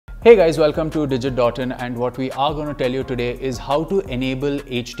Hey guys, welcome to Digit.in, and what we are going to tell you today is how to enable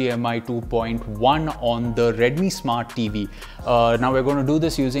HDMI 2.1 on the Redmi Smart TV. Now we're going to do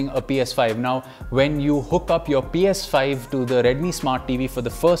this using a PS5. Now when you hook up your PS5 to the Redmi Smart TV for the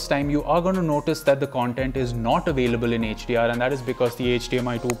first time, you are going to notice that the content is not available in HDR, and that is because the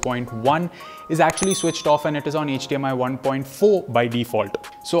HDMI 2.1 is actually switched off and it is on HDMI 1.4 by default.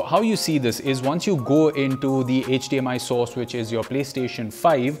 So how you see this is once you go into the HDMI source, which is your PlayStation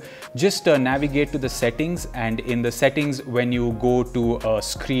 5, just navigate to the settings, and in the settings, when you go to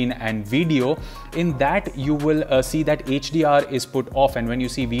screen and video, in that you will see that HDR is put off, and when you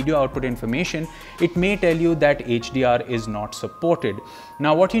see video output information, it may tell you that HDR is not supported.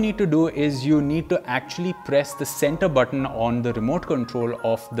 Now what you need to do is you need to actually press the center button on the remote control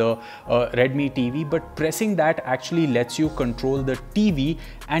of the Redmi TV, but pressing that actually lets you control the TV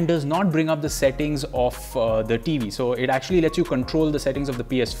and does not bring up the settings of the TV. So it actually lets you control the settings of the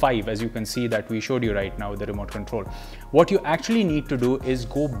PS5, as you can see that we showed you right now with the remote control. What you actually need to do is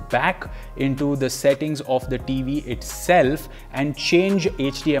go back into the settings of the TV itself and change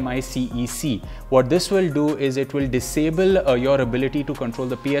HDMI CEC. What this will do is it will disable your ability to control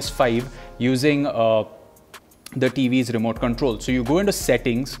the PS5 using the TV's remote control. So you go into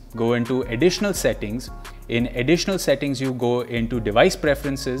settings, go into additional settings. In additional settings, you go into device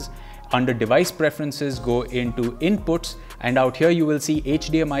preferences. Under device preferences, go into inputs, and out here you will see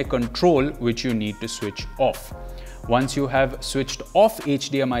HDMI control, which you need to switch off. Once you have switched off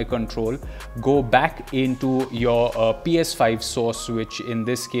HDMI control, go back into your PS5 source, which in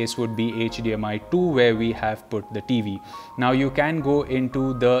this case would be HDMI 2, where we have put the TV. Now you can go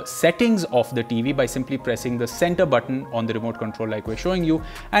into the settings of the TV by simply pressing the center button on the remote control like we're showing you,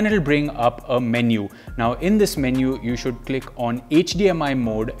 and it'll bring up a menu. Now in this menu, you should click on HDMI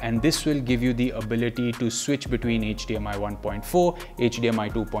mode, and this will give you the ability to switch between HDMI 1.4,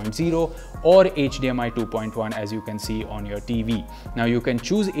 HDMI 2.0 or HDMI 2.1, as you can see on your TV. Now you can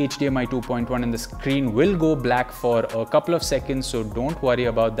choose HDMI 2.1 and the screen will go black for a couple of seconds, so don't worry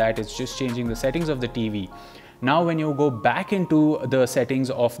about that. It's just changing the settings of the TV. Now when you go back into the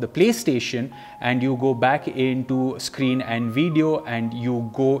settings of the PlayStation and you go back into screen and video and you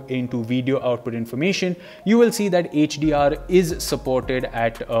go into video output information, you will see that HDR is supported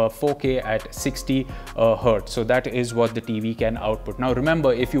at 4K at 60 Hertz. So that is what the TV can output. Now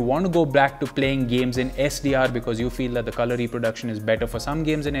remember, if you want to go back to playing games in SDR because you feel that the color reproduction is better for some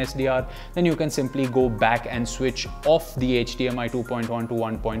games in SDR, then you can simply go back and switch off the HDMI 2.1 to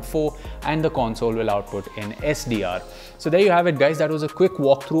 1.4 and the console will output in SDR. So there you have it, guys. That was a quick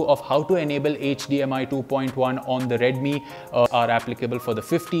walkthrough of how to enable HDMI 2.1 on the Redmi. Are applicable for the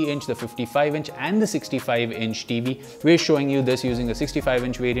 50-inch, the 55-inch and the 65-inch TV. We're showing you this using the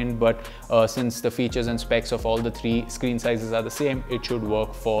 65-inch variant, but since the features and specs of all the three screen sizes are the same, it should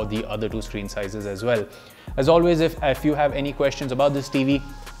work for the other two screen sizes as well. As always, if you have any questions about this TV,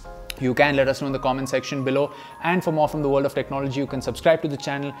 you can let us know in the comment section below. And for more from the world of technology, you can subscribe to the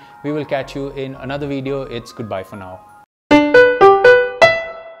channel. We will catch you in another video. It's goodbye for now.